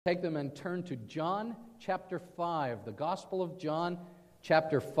Take them and turn to John chapter 5, the Gospel of John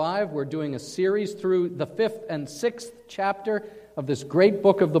chapter 5. We're doing a series through the 5th and 6th chapter of this great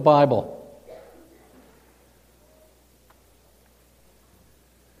book of the Bible.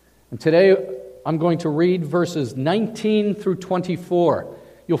 And today I'm going to read verses 19 through 24.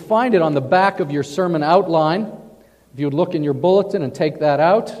 You'll find it on the back of your sermon outline. If you would look in your bulletin and take that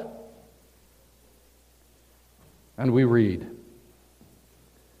out. And we read.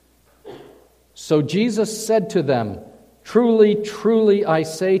 So Jesus said to them, "Truly, truly, I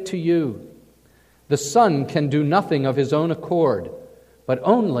say to you, the Son can do nothing of his own accord, but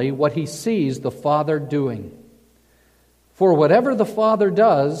only what he sees the Father doing. For whatever the Father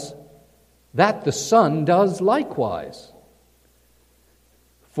does, that the Son does likewise.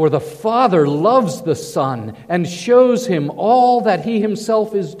 For the Father loves the Son and shows him all that he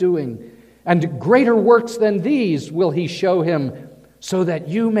himself is doing, and greater works than these will he show him, so that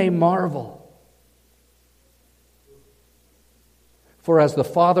you may marvel. For as the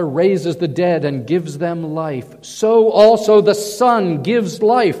Father raises the dead and gives them life, so also the Son gives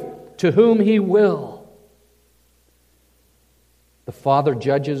life to whom he will. The Father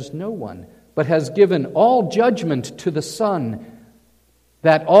judges no one, but has given all judgment to the Son,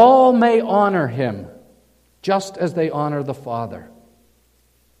 that all may honor him, just as they honor the Father.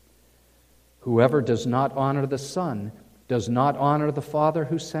 Whoever does not honor the Son does not honor the Father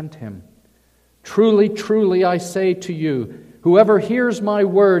who sent him. Truly, truly, I say to you, whoever hears my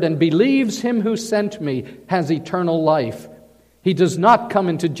word and believes him who sent me has eternal life. He does not come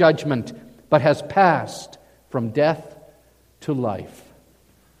into judgment, but has passed from death to life."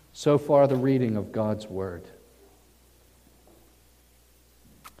 So far, the reading of God's word.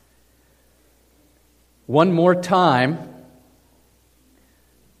 One more time.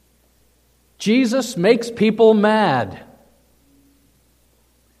 Jesus makes people mad,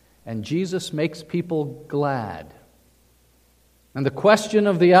 and Jesus makes people glad. And the question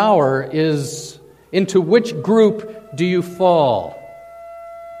of the hour is, into which group do you fall?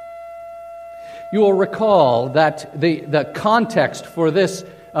 You will recall that the context for this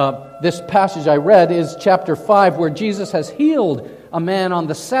passage I read is chapter 5, where Jesus has healed a man on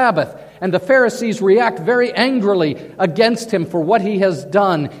the Sabbath. And the Pharisees react very angrily against him for what he has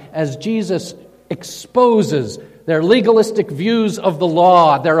done as Jesus exposes their legalistic views of the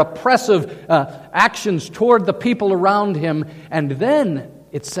law, their oppressive actions toward the people around him. And then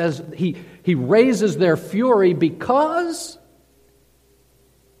it says he raises their fury because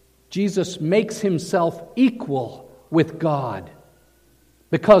Jesus makes himself equal with God,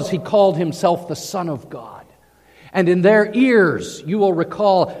 because he called himself the Son of God. And in their ears, you will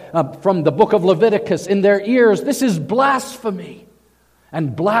recall from the book of Leviticus, in their ears, this is blasphemy.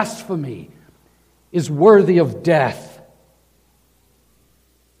 And blasphemy is worthy of death.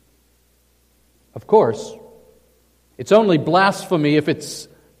 Of course, it's only blasphemy if it's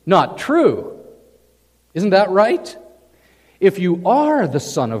not true. Isn't that right? If you are the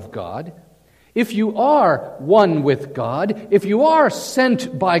Son of God, if you are one with God, if you are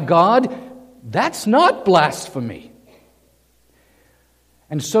sent by God, that's not blasphemy.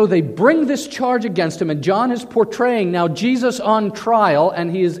 And so they bring this charge against him, and John is portraying now Jesus on trial, and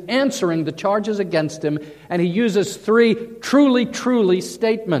he is answering the charges against him, and he uses 3 truly, truly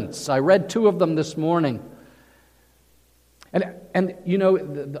statements. I read 2 of them this morning. And you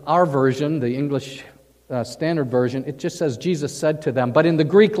know, our version, the English Standard Version, it just says Jesus said to them, but in the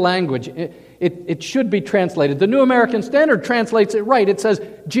Greek language, it should be translated. The New American Standard translates it right. It says,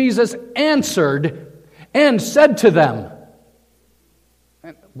 Jesus answered and said to them.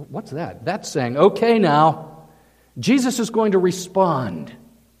 And what's that? That's saying, okay now, Jesus is going to respond.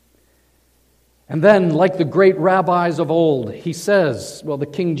 And then, like the great rabbis of old, he says, well, the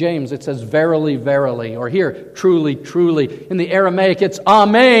King James, it says, verily, verily, or here, truly, truly. In the Aramaic, it's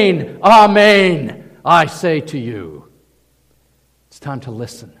amen, amen, I say to you. It's time to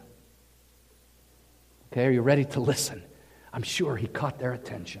listen. Okay, are you ready to listen? I'm sure he caught their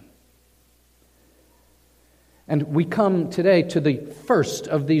attention. And we come today to the first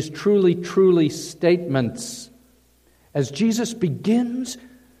of these truly, truly statements as Jesus begins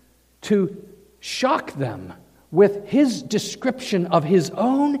to shock them with his description of his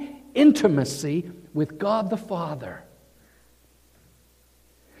own intimacy with God the Father.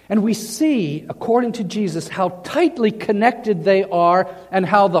 And we see, according to Jesus, how tightly connected they are and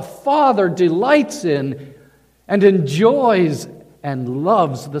how the Father delights in and enjoys and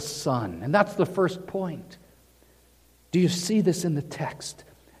loves the Son. And that's the first point. Do you see this in the text?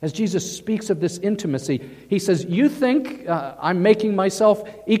 As Jesus speaks of this intimacy, he says, you think I'm making myself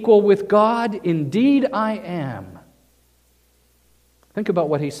equal with God? Indeed I am. Think about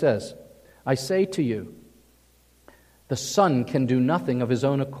what he says. I say to you, the Son can do nothing of his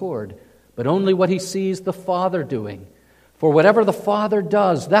own accord, but only what he sees the Father doing. For whatever the Father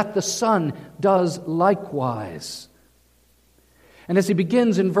does, that the Son does likewise. And as he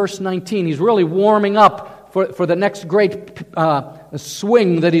begins in verse 19, he's really warming up for the next great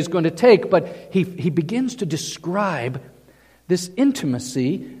swing that he's going to take, but he begins to describe this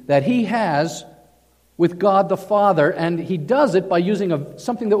intimacy that he has with God the Father, and he does it by using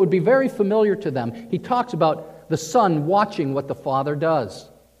something that would be very familiar to them. He talks about the Son watching what the Father does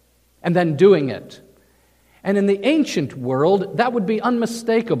and then doing it. And in the ancient world, that would be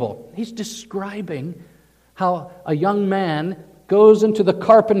unmistakable. He's describing how a young man goes into the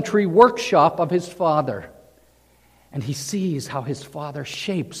carpentry workshop of his father, and he sees how his father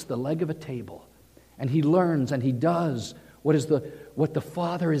shapes the leg of a table, and he learns and he does what the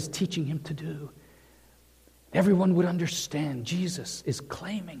Father is teaching him to do. Everyone would understand Jesus is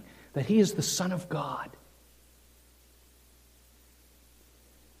claiming that he is the Son of God.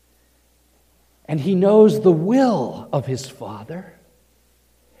 And he knows the will of his Father,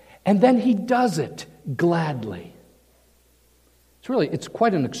 and then he does it gladly. It's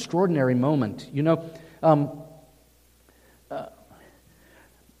quite an extraordinary moment.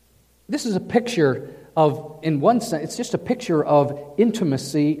 This is a picture of, in one sense, it's just a picture of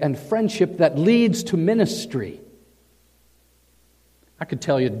intimacy and friendship that leads to ministry. I could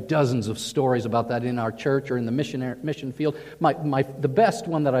tell you dozens of stories about that in our church or in the mission field. The best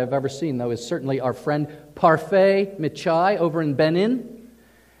one that I've ever seen, though, is certainly our friend Parfait Michai over in Benin.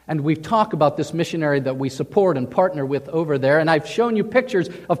 And we talk about this missionary that we support and partner with over there. And I've shown you pictures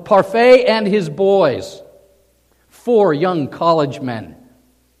of Parfait and his boys. 4 young college men.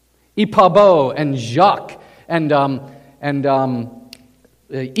 Ipabo and Jacques and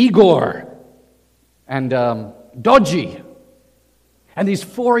Igor and Dodgy. And these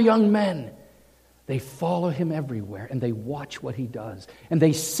 4 young men, they follow him everywhere and they watch what he does. And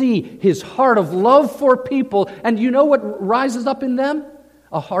they see his heart of love for people. And you know what rises up in them?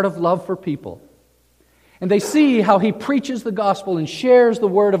 A heart of love for people. And they see how he preaches the gospel and shares the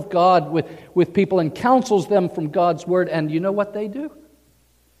word of God with people and counsels them from God's word. And you know what they do?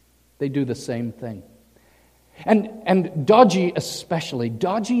 They do the same thing. And Dodgy especially.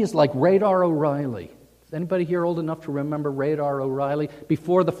 Dodgy is like Radar O'Reilly. Is anybody here old enough to remember Radar O'Reilly?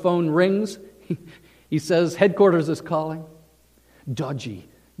 Before the phone rings, he says, headquarters is calling. Dodgy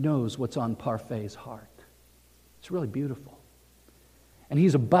knows what's on Parfait's heart. It's really beautiful. And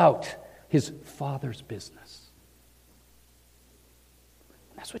he's about his Father's business.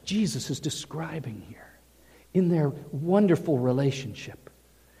 That's what Jesus is describing here in their wonderful relationship.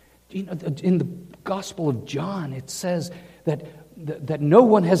 In the Gospel of John, it says that no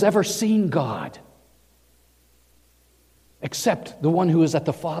one has ever seen God except the one who is at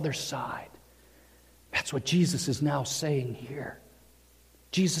the Father's side. That's what Jesus is now saying here.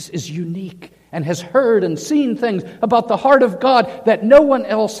 Jesus is unique and has heard and seen things about the heart of God that no one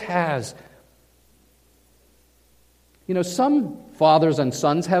else has. Some fathers and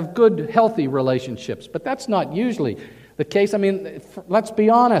sons have good, healthy relationships, but that's not usually the case. Let's be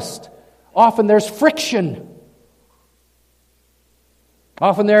honest. Often there's friction.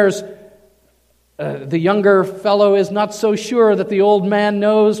 Often there's the younger fellow is not so sure that the old man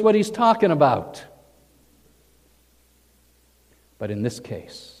knows what he's talking about. But in this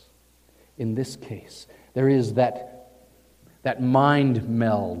case, there is that mind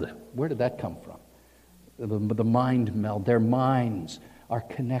meld. Where did that come from? The mind meld. Their minds are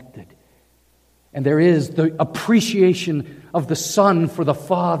connected. And there is the appreciation of the Son for the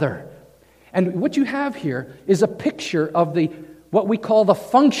Father. And what you have here is a picture of what we call the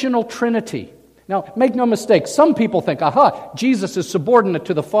functional Trinity. Now, make no mistake, some people think, Jesus is subordinate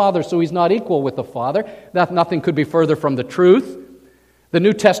to the Father, so he's not equal with the Father. That nothing could be further from the truth. The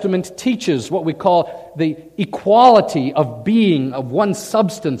New Testament teaches what we call the equality of being, of one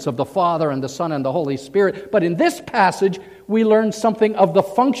substance of the Father and the Son and the Holy Spirit. But in this passage, we learn something of the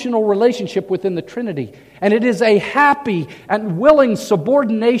functional relationship within the Trinity. And it is a happy and willing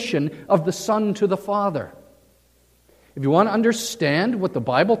subordination of the Son to the Father. If you want to understand what the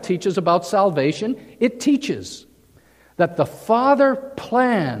Bible teaches about salvation, it teaches that the Father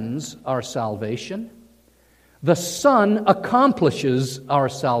plans our salvation, the Son accomplishes our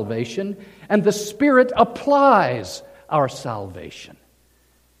salvation, and the Spirit applies our salvation.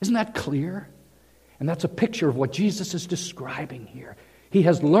 Isn't that clear? And that's a picture of what Jesus is describing here. He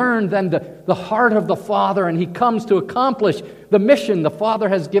has learned then the heart of the Father, and he comes to accomplish the mission the Father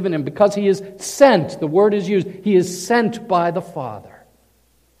has given him because he is sent. The word is used. He is sent by the Father.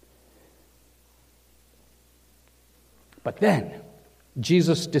 But then,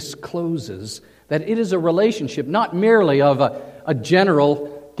 Jesus discloses that it is a relationship not merely of a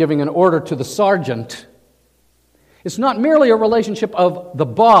general giving an order to the sergeant. It's not merely a relationship of the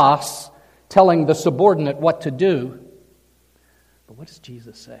boss telling the subordinate what to do. But what does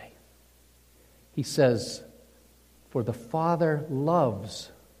Jesus say? He says, "For the Father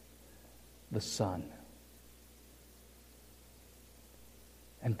loves the Son."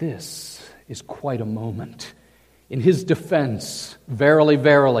 And this is quite a moment. In his defense, "Verily,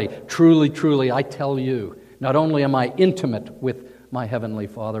 verily, truly, truly, I tell you, not only am I intimate with my heavenly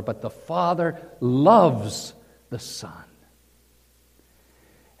Father, but the Father loves the Son."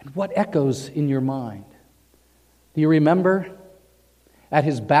 And what echoes in your mind? Do you remember at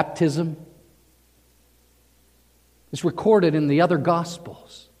his baptism? It's recorded in the other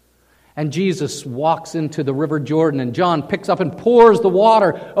Gospels. And Jesus walks into the River Jordan, and John picks up and pours the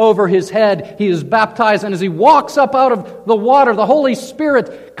water over his head. He is baptized, and as he walks up out of the water, the Holy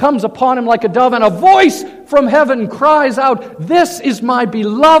Spirit comes upon him like a dove, and a voice from heaven cries out, "This is my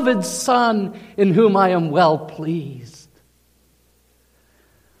beloved Son, in whom I am well pleased."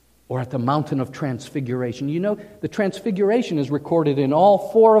 Or at the mountain of transfiguration. You know, the transfiguration is recorded in all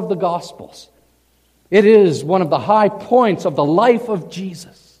 4 of the Gospels. It is one of the high points of the life of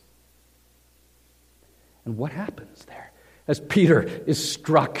Jesus. And what happens there? As Peter is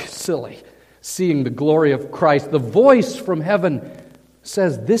struck silly, seeing the glory of Christ, the voice from heaven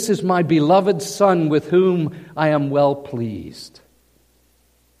says, "This is my beloved Son, with whom I am well pleased."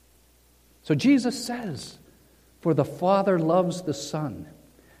 So Jesus says, "For the Father loves the Son."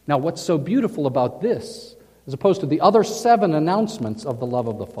 Now, what's so beautiful about this, as opposed to the other 7 announcements of the love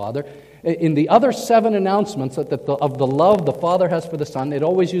of the Father, in the other 7 announcements of the love the Father has for the Son, it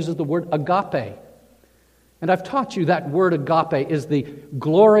always uses the word agape. And I've taught you that word agape is the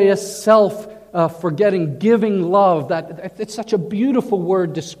glorious, self-forgetting, giving love. That it's such a beautiful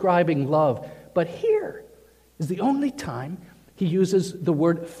word describing love. But here is the only time he uses the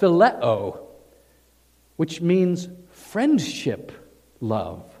word phileo, which means friendship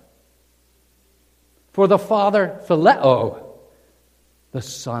love. For the Father phileo the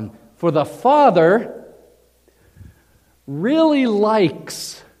Son. For the Father really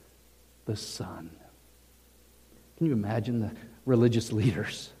likes the Son. Can you imagine the religious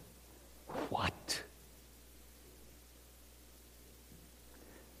leaders? What?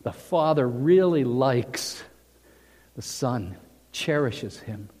 The Father really likes the Son, cherishes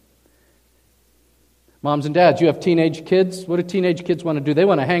him. Moms and dads, you have teenage kids. What do teenage kids want to do? They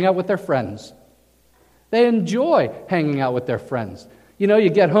want to hang out with their friends. They enjoy hanging out with their friends. You know,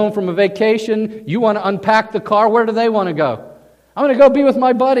 you get home from a vacation, you want to unpack the car. Where do they want to go? I'm going to go be with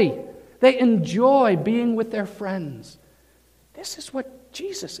my buddy. They enjoy being with their friends. This is what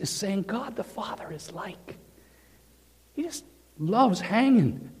Jesus is saying God the Father is like. He just loves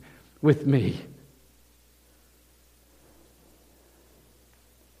hanging with me.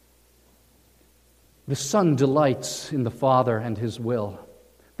 The Son delights in the Father and His will.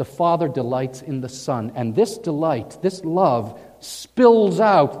 The Father delights in the Son. And this delight, this love, spills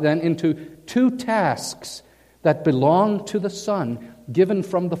out then into 2 tasks that belong to the Son, given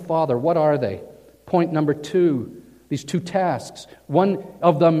from the Father. What are they? Point number 2, these 2 tasks. One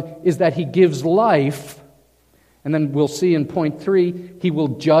of them is that He gives life, and then we'll see in point 3, He will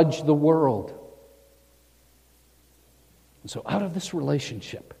judge the world. And so out of this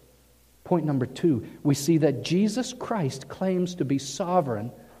relationship, point number 2, we see that Jesus Christ claims to be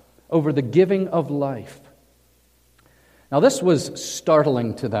sovereign over the giving of life. Now this was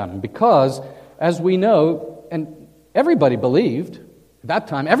startling to them because, as we know, and everybody believed, at that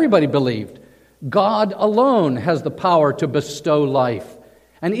time, everybody believed God alone has the power to bestow life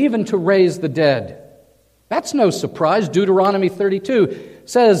and even to raise the dead. That's no surprise. Deuteronomy 32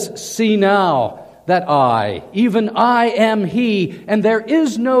 says, "See now that I, even I am He, and there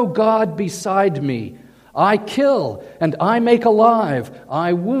is no God beside me. I kill, and I make alive.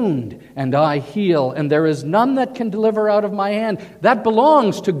 I wound, and I heal, and there is none that can deliver out of my hand." That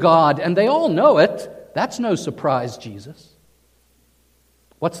belongs to God, and they all know it. That's no surprise, Jesus.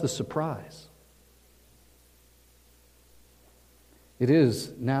 What's the surprise? It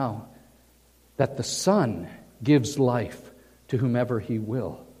is now that the Son gives life to whomever He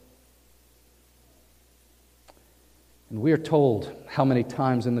will. And we are told how many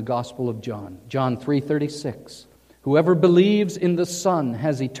times in the Gospel of John. John 3:36. "Whoever believes in the Son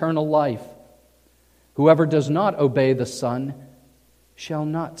has eternal life. Whoever does not obey the Son shall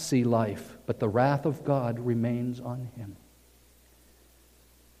not see life, but the wrath of God remains on him."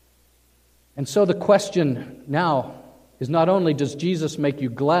 And so the question now is not only does Jesus make you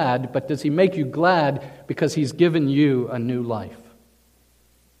glad, but does He make you glad because He's given you a new life?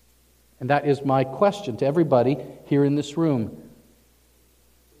 And that is my question to everybody here in this room.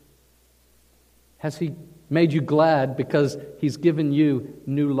 Has He made you glad because He's given you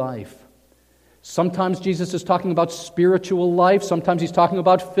new life? Sometimes Jesus is talking about spiritual life. Sometimes He's talking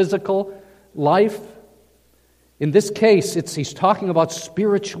about physical life. In this case, He's talking about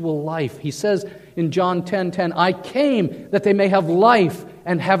spiritual life. He says in John 10:10, I came that they may have life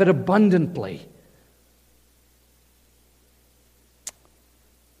and have it abundantly.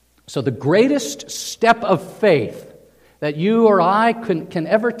 So the greatest step of faith that you or I can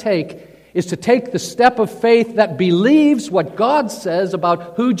ever take is to take the step of faith that believes what God says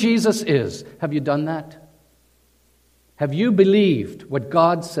about who Jesus is. Have you done that? Have you believed what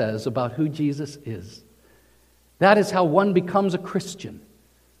God says about who Jesus is? That is how one becomes a Christian.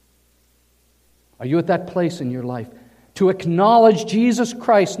 Are you at that place in your life? To acknowledge Jesus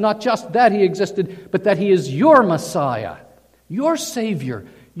Christ, not just that He existed, but that He is your Messiah, your Savior,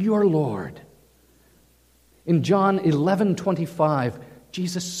 your Lord. In John 11:25,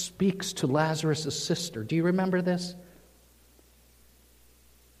 Jesus speaks to Lazarus' sister. Do you remember this?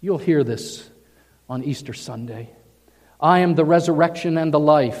 You'll hear this on Easter Sunday. I am the resurrection and the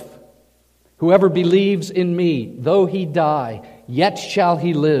life. Whoever believes in me, though he die, yet shall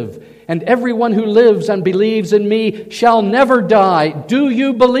he live. And everyone who lives and believes in me shall never die. Do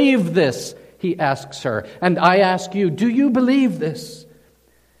you believe this? He asks her. And I ask you, do you believe this?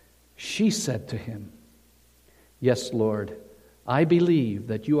 She said to him, Yes, Lord, I believe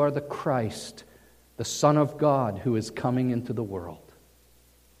that you are the Christ, the Son of God, who is coming into the world.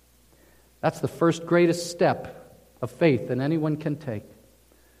 That's the first greatest step of faith that anyone can take.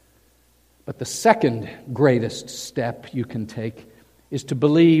 But the second greatest step you can take is to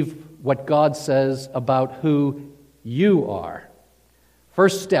believe what God says about who you are.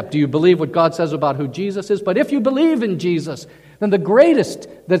 First step, do you believe what God says about who Jesus is? But if you believe in Jesus, then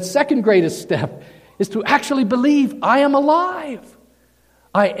the second greatest step is to actually believe I am alive.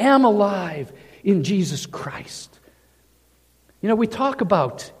 I am alive in Jesus Christ. You know, we talk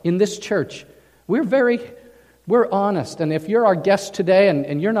about in this church, we're honest. And if you're our guest today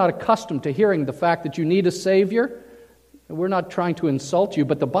and you're not accustomed to hearing the fact that you need a Savior, we're not trying to insult you,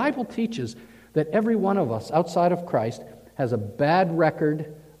 but the Bible teaches that every one of us outside of Christ has a bad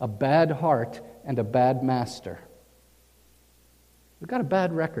record, a bad heart, and a bad master. We've got a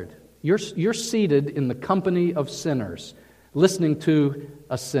bad record. You're seated in the company of sinners, listening to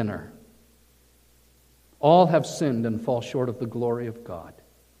a sinner. All have sinned and fall short of the glory of God.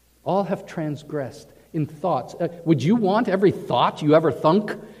 All have transgressed in thoughts. Would you want every thought you ever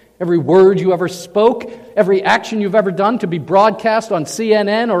thunk, every word you ever spoke, every action you've ever done to be broadcast on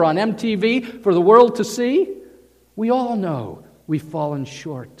CNN or on MTV for the world to see? We all know we've fallen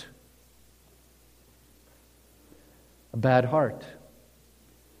short. A bad heart.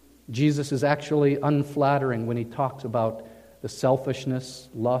 Jesus is actually unflattering when He talks about the selfishness,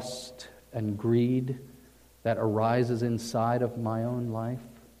 lust, and greed that arises inside of my own life,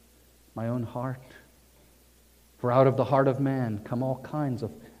 my own heart. For out of the heart of man come all kinds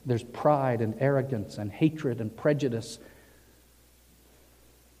of, there's pride and arrogance and hatred and prejudice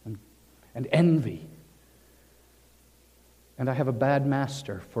and envy. And I have a bad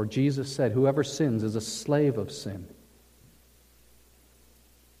master, for Jesus said, whoever sins is a slave of sin.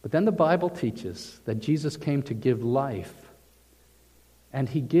 But then the Bible teaches that Jesus came to give life, and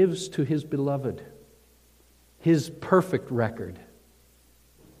He gives to His beloved His perfect record,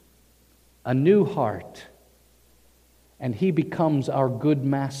 a new heart, and He becomes our good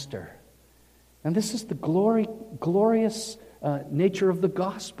master. And this is the glorious nature of the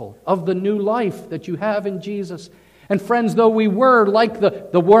gospel, of the new life that you have in Jesus. And friends, though we were like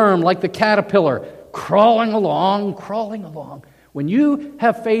the worm, like the caterpillar, crawling along, when you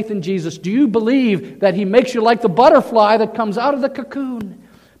have faith in Jesus, do you believe that He makes you like the butterfly that comes out of the cocoon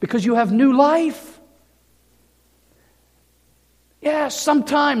because you have new life? Yes,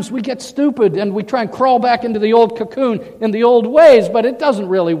 sometimes we get stupid and we try and crawl back into the old cocoon in the old ways, but it doesn't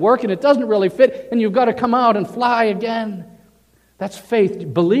really work and it doesn't really fit, and you've got to come out and fly again. That's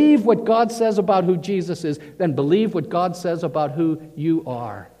faith. Believe what God says about who Jesus is, then believe what God says about who you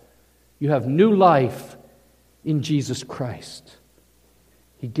are. You have new life in Jesus Christ.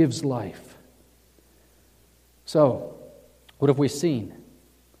 He gives life. So, what have we seen?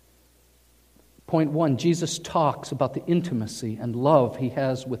 Point 1, Jesus talks about the intimacy and love He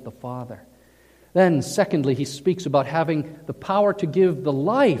has with the Father. Then, secondly, He speaks about having the power to give the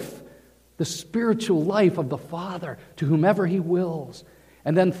life, the spiritual life of the Father to whomever He wills.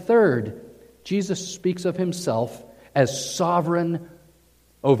 And then third, Jesus speaks of Himself as sovereign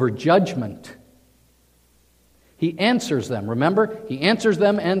over judgment. He answers them. Remember? He answers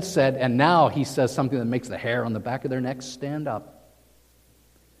them and said, and now he says something that makes the hair on the back of their necks stand up.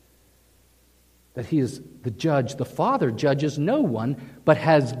 That he is the judge. The Father judges no one, but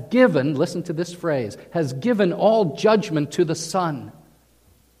has given, listen to this phrase, has given all judgment to the Son.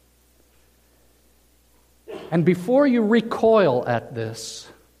 And before you recoil at this,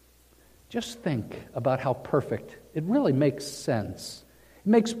 just think about how perfect. It really makes sense. It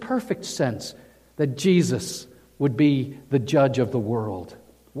makes perfect sense that Jesus would be the judge of the world.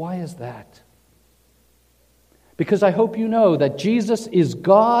 Why is that? Because I hope you know that Jesus is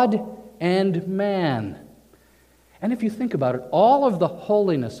God and man. And if you think about it, all of the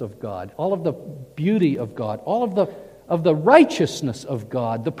holiness of God, all of the beauty of God, all of the righteousness of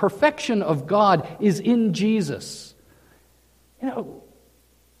God, the perfection of God is in Jesus. You know,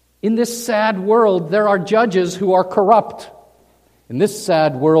 in this sad world, there are judges who are corrupt. In this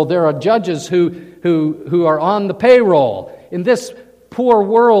sad world, there are judges who are on the payroll. In this poor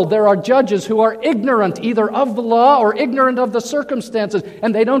world, there are judges who are ignorant either of the law or ignorant of the circumstances,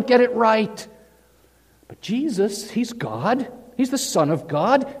 and they don't get it right. But Jesus, He's God. He's the Son of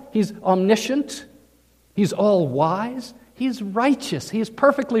God. He's omniscient. He's all-wise. He's righteous. He has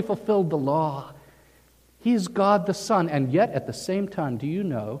perfectly fulfilled the law. He is God the Son. And yet, at the same time, do you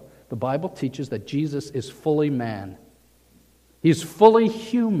know, the Bible teaches that Jesus is fully man. He's fully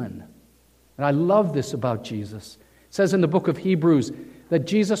human. And I love this about Jesus. It says in the book of Hebrews that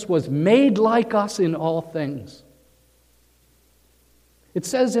Jesus was made like us in all things. It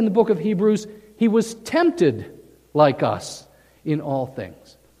says in the book of Hebrews, He was tempted like us in all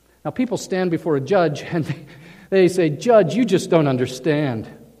things. Now, people stand before a judge and they say, "Judge, you just don't understand.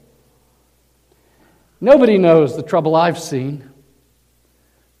 Nobody knows the trouble I've seen.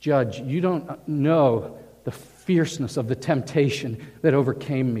 Judge, you don't know the fierceness of the temptation that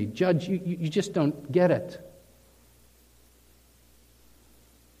overcame me. Judge, you just don't get it."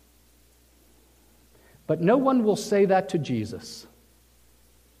 But no one will say that to Jesus,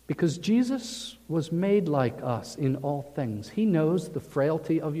 because Jesus was made like us in all things. He knows the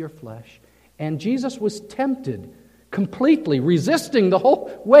frailty of your flesh. And Jesus was tempted, completely resisting the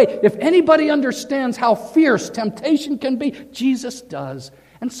whole way. If anybody understands how fierce temptation can be, Jesus does.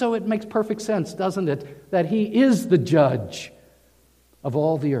 And so it makes perfect sense, doesn't it, that He is the judge of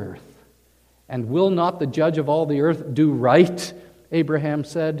all the earth. And will not the judge of all the earth do right? Abraham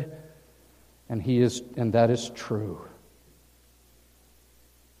said. And that is true.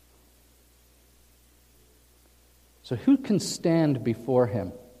 So who can stand before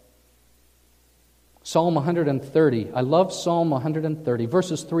Him? Psalm 130. I love Psalm 130,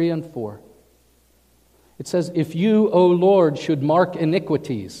 verses 3 and 4. It says, "If you, O Lord, should mark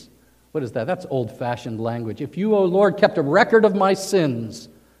iniquities." What is that? That's old-fashioned language. "If you, O Lord, kept a record of my sins,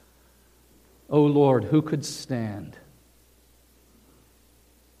 O Lord, who could stand?"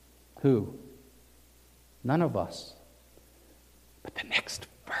 Who? None of us. But the next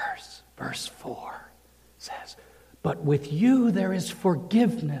verse, verse 4, says, "But with you there is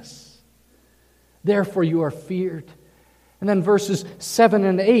forgiveness. Therefore you are feared." And then verses 7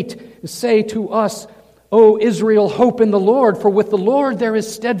 and 8 say to us, "O Israel, hope in the Lord, for with the Lord there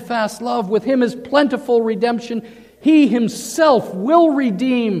is steadfast love. With Him is plentiful redemption. He Himself will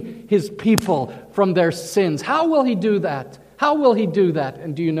redeem His people from their sins." How will He do that? How will He do that?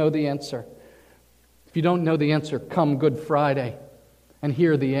 And do you know the answer? If you don't know the answer, come Good Friday and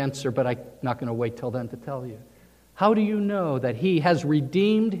hear the answer, but I'm not going to wait till then to tell you. How do you know that He has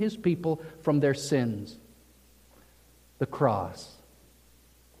redeemed His people from their sins? The cross.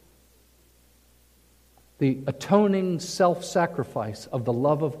 The atoning self-sacrifice of the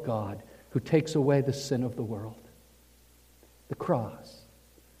love of God who takes away the sin of the world. The cross.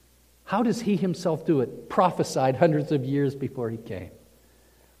 How does He Himself do it? Prophesied hundreds of years before He came.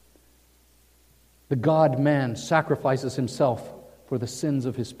 The God-man sacrifices Himself for the sins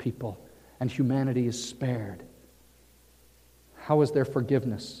of His people, and humanity is spared. How is there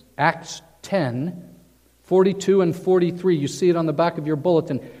forgiveness? Acts 10, 42 and 43. You see it on the back of your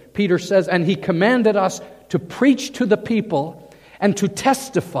bulletin. Peter says, "And He commanded us to preach to the people and to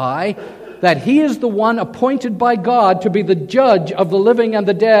testify that He is the one appointed by God to be the judge of the living and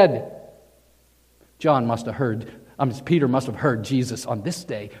the dead." Peter must have heard Jesus on this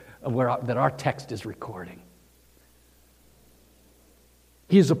day that our text is recording.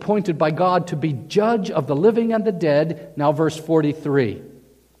 He is appointed by God to be judge of the living and the dead. Now verse 43.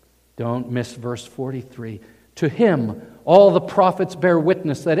 Don't miss verse 43. "To Him all the prophets bear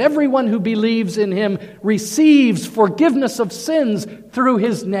witness that everyone who believes in Him receives forgiveness of sins through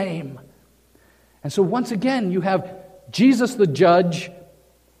His name." And so once again you have Jesus the judge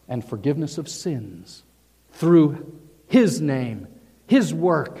and forgiveness of sins through His name, His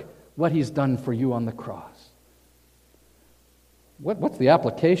work, what He's done for you on the cross. What's the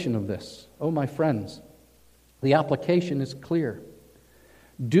application of this? Oh, my friends, the application is clear.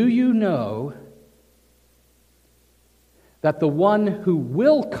 Do you know that the one who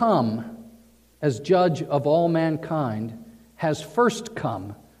will come as judge of all mankind has first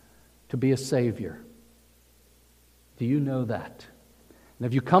come to be a Savior? Do you know that? And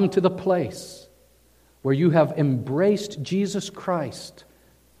have you come to the place where you have embraced Jesus Christ,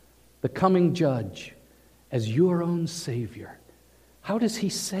 the coming judge, as your own Savior? How does He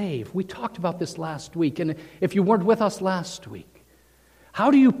save? We talked about this last week, and if you weren't with us last week,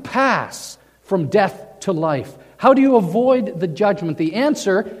 how do you pass from death to life? How do you avoid the judgment? The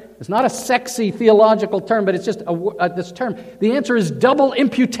answer is not a sexy theological term, but it's just this term. The answer is double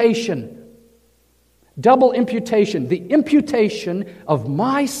imputation. Double imputation. The imputation of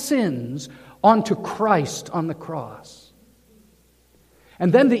my sins onto Christ on the cross.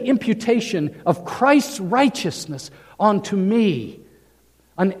 And then the imputation of Christ's righteousness onto me.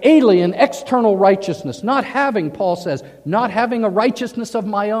 An alien, external righteousness, not having, Paul says, not having a righteousness of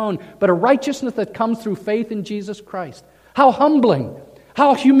my own, but a righteousness that comes through faith in Jesus Christ. How humbling,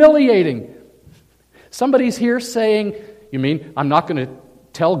 how humiliating. Somebody's here saying, you mean I'm not going to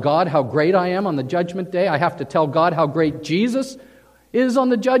tell God how great I am on the judgment day? I have to tell God how great Jesus is on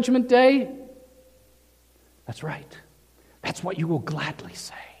the judgment day? That's right. That's what you will gladly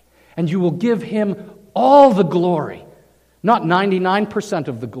say. And you will give Him all the glory. Not 99%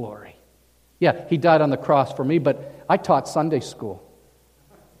 of the glory. Yeah, He died on the cross for me, but I taught Sunday school.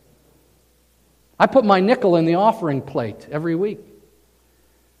 I put my nickel in the offering plate every week.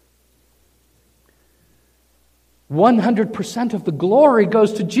 100% of the glory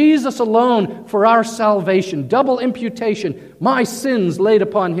goes to Jesus alone for our salvation. Double imputation. My sins laid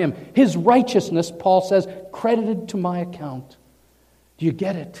upon Him. His righteousness, Paul says, credited to my account. Do you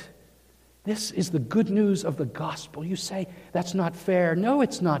get it? This is the good news of the gospel. You say, that's not fair. No,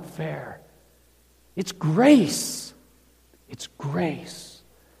 it's not fair. It's grace. It's grace.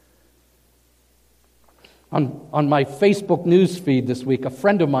 On my Facebook news feed this week, a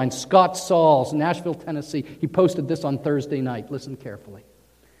friend of mine, Scott Sauls, Nashville, Tennessee, he posted this on Thursday night. Listen carefully.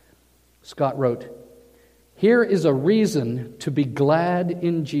 Scott wrote, "Here is a reason to be glad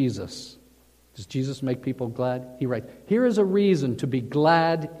in Jesus." Does Jesus make people glad? He writes, "Here is a reason to be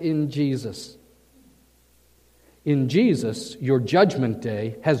glad in Jesus. In Jesus, your judgment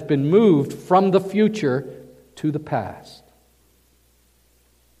day has been moved from the future to the past."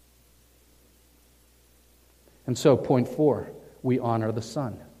 And so, point 4, we honor the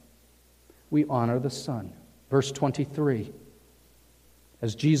Son. We honor the Son. Verse 23,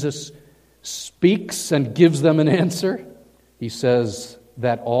 as Jesus speaks and gives them an answer, He says,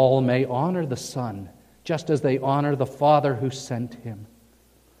 that all may honor the Son, just as they honor the Father who sent Him.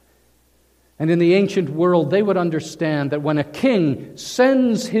 And in the ancient world, they would understand that when a king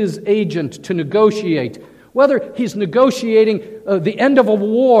sends his agent to negotiate, whether he's negotiating the end of a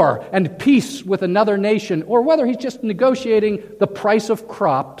war and peace with another nation, or whether he's just negotiating the price of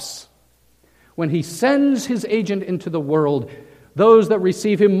crops, when he sends his agent into the world, those that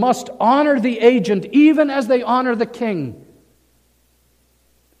receive him must honor the agent even as they honor the king.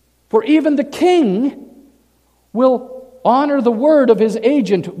 For even the king will honor the word of his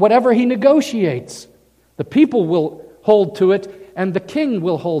agent, whatever he negotiates. The people will hold to it, and the king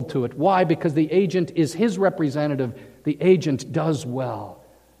will hold to it. Why? Because the agent is his representative. The agent does well.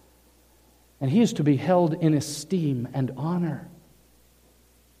 And he is to be held in esteem and honor.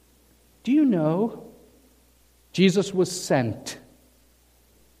 Do you know Jesus was sent?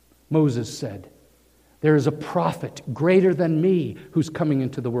 Moses said, "There is a prophet greater than me who's coming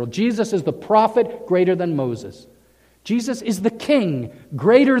into the world." Jesus is the prophet greater than Moses. Jesus is the king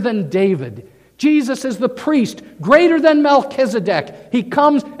greater than David. Jesus is the priest greater than Melchizedek. He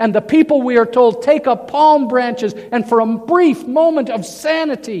comes, and the people, we are told, take up palm branches, and for a brief moment of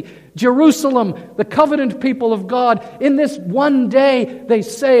sanity, Jerusalem, the covenant people of God, in this one day, they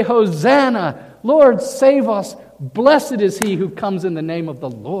say, "Hosanna, Lord, save us. Blessed is he who comes in the name of the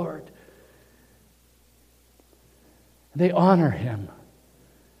Lord." They honor him.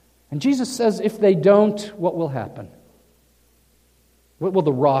 And Jesus says, if they don't, what will happen? What will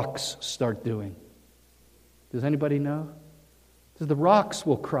the rocks start doing? Does anybody know? Says the rocks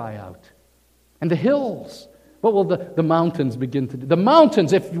will cry out. And the hills. What will the mountains begin to do? The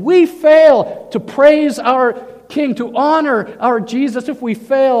mountains, if we fail to praise our King, to honor our Jesus, if we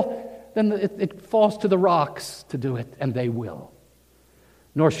fail, then it falls to the rocks to do it, and they will.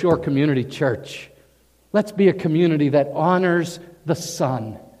 North Shore Community Church, let's be a community that honors the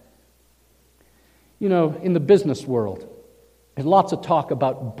Son. In the business world, there's lots of talk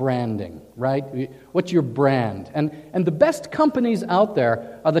about branding, right? What's your brand? And the best companies out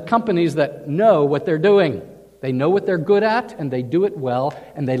there are the companies that know what they're doing. They know what they're good at, and they do it well,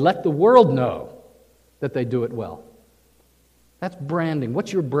 and they let the world know that they do it well. That's branding.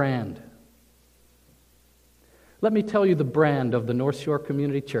 What's your brand? Let me tell you the brand of the North Shore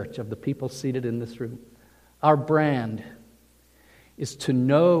Community Church, of the people seated in this room. Our brand is to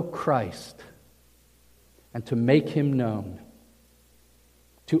know Christ and to make Him known,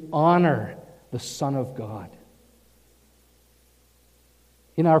 to honor the Son of God.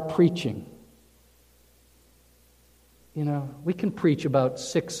 In our preaching, we can preach about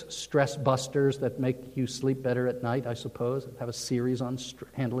 6 stress busters that make you sleep better at night, I suppose, have a series on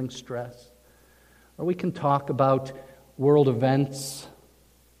handling stress. Or we can talk about world events,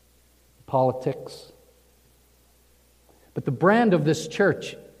 politics. But the brand of this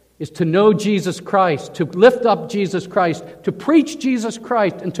church is to know Jesus Christ, to lift up Jesus Christ, to preach Jesus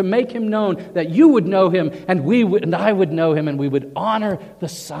Christ, and to make Him known, that you would know Him, and I would know Him, and we would honor the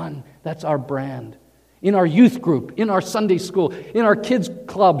Son. That's our brand. In our youth group, in our Sunday school, in our kids'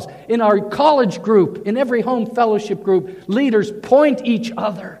 clubs, in our college group, in every home fellowship group, leaders point each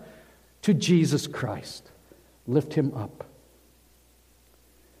other to Jesus Christ. Lift Him up.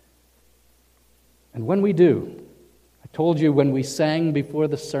 And when we do, I told you when we sang before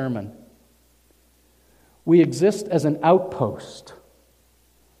the sermon, we exist as an outpost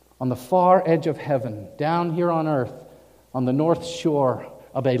on the far edge of heaven, down here on earth, on the north shore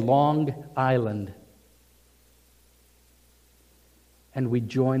of a long island. And we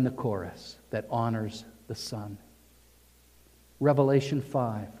join the chorus that honors the Son. Revelation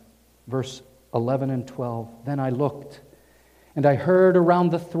 5, verse 11 and 12. Then I looked, and I heard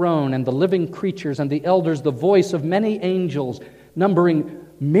around the throne and the living creatures and the elders the voice of many angels, numbering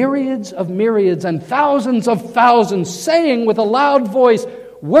myriads and thousands of thousands, saying with a loud voice,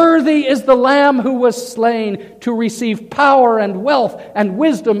 "Worthy is the Lamb who was slain to receive power and wealth and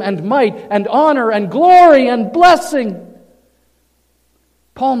wisdom and might and honor and glory and blessing."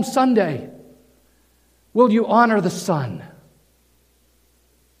 Palm Sunday, will you honor the Son?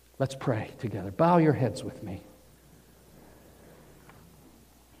 Let's pray together. Bow your heads with me.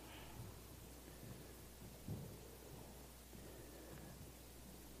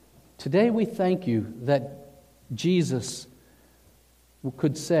 Today we thank you that Jesus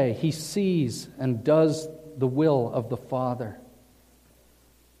could say He sees and does the will of the Father.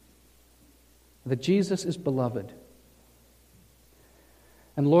 That Jesus is beloved.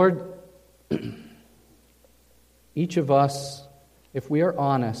 And Lord, each of us, if we are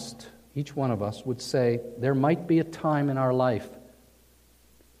honest, each one of us would say there might be a time in our life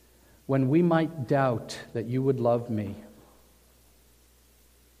when we might doubt that you would love me.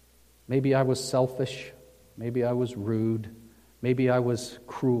 Maybe I was selfish, maybe I was rude, maybe I was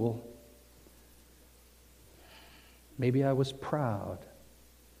cruel, maybe I was proud.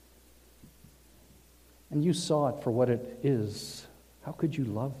 And you saw it for what it is. How could you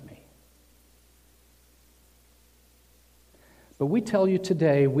love me? But we tell you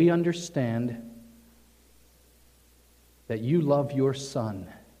today, we understand that you love your Son.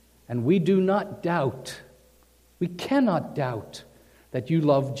 And we do not doubt, we cannot doubt that you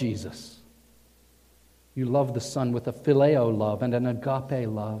love Jesus. You love the Son with a phileo love and an agape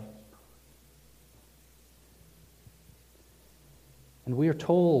love. And we are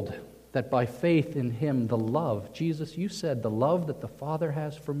told that by faith in Him, the love, Jesus, you said, the love that the Father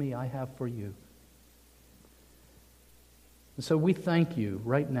has for me, I have for you. And so we thank you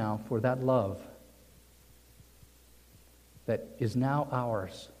right now for that love that is now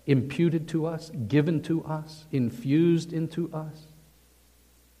ours, imputed to us, given to us, infused into us.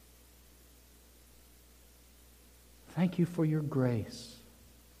 Thank you for your grace.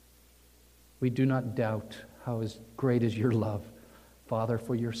 We do not doubt how great is your love, Father,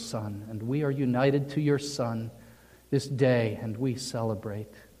 for your Son. And we are united to your Son this day, and we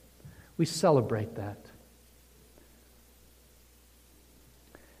celebrate. We celebrate that.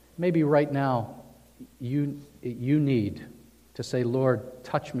 Maybe right now you need to say, Lord,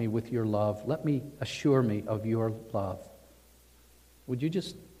 touch me with your love. Let me assure me of your love. Would you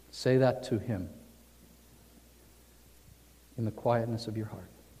just say that to Him in the quietness of your heart?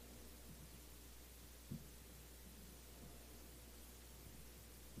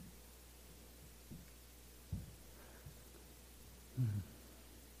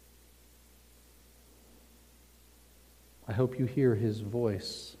 I hope you hear His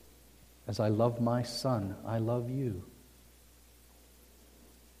voice. As I love my Son, I love you.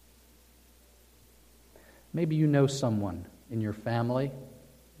 Maybe you know someone in your family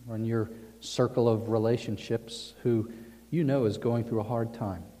or in your circle of relationships who you know is going through a hard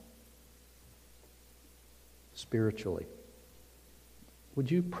time spiritually.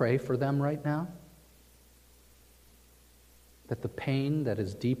 Would you pray for them right now? That the pain that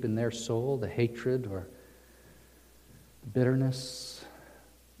is deep in their soul, the hatred or the bitterness,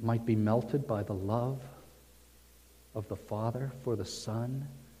 might be melted by the love of the Father for the Son,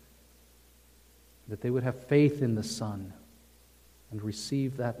 that they would have faith in the Son and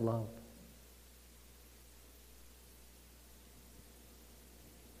receive that love.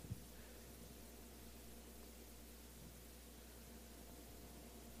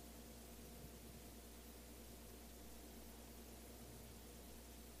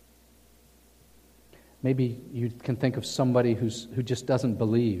 Maybe you can think of somebody who just doesn't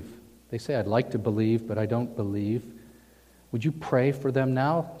believe. They say, I'd like to believe, but I don't believe. Would you pray for them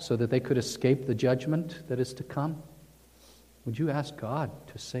now so that they could escape the judgment that is to come? Would you ask God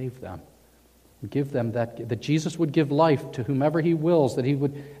to save them? Give them that Jesus would give life to whomever He wills, that He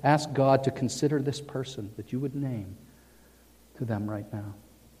would ask God to consider this person that you would name to them right now.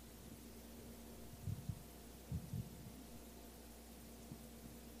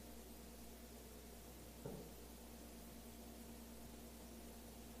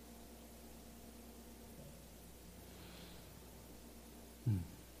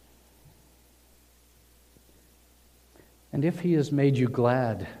 And if He has made you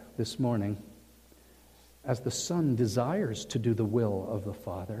glad this morning, as the Son desires to do the will of the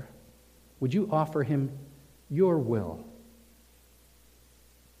Father, would you offer Him your will?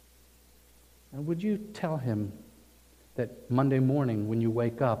 And would you tell Him that Monday morning when you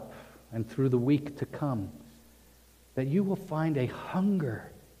wake up and through the week to come, that you will find a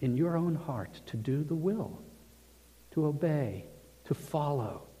hunger in your own heart to do the will, to obey, to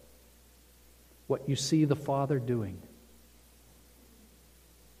follow what you see the Father doing?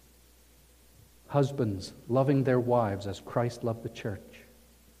 Husbands loving their wives as Christ loved the church.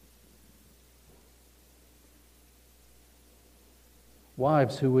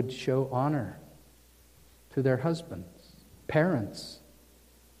 Wives who would show honor to their husbands. Parents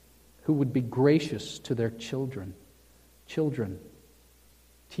who would be gracious to their children.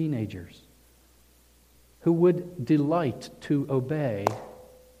 Teenagers who would delight to obey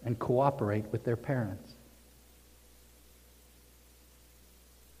and cooperate with their parents.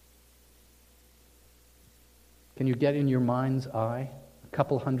 Can you get in your mind's eye a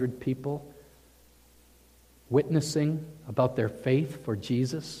couple hundred people witnessing about their faith for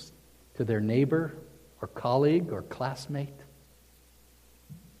Jesus to their neighbor or colleague or classmate?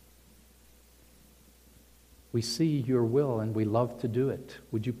 We see your will and we love to do it.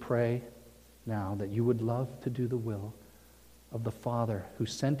 Would you pray now that you would love to do the will of the Father who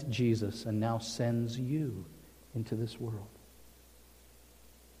sent Jesus and now sends you into this world?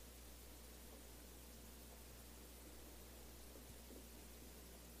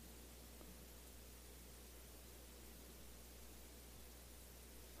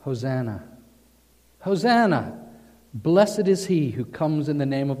 Hosanna, Hosanna! Blessed is He who comes in the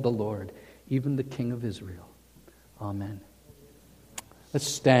name of the Lord, even the King of Israel. Amen. Let's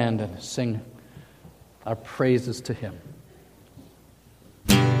stand and sing our praises to Him.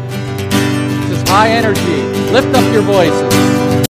 This is high energy. Lift up your voices.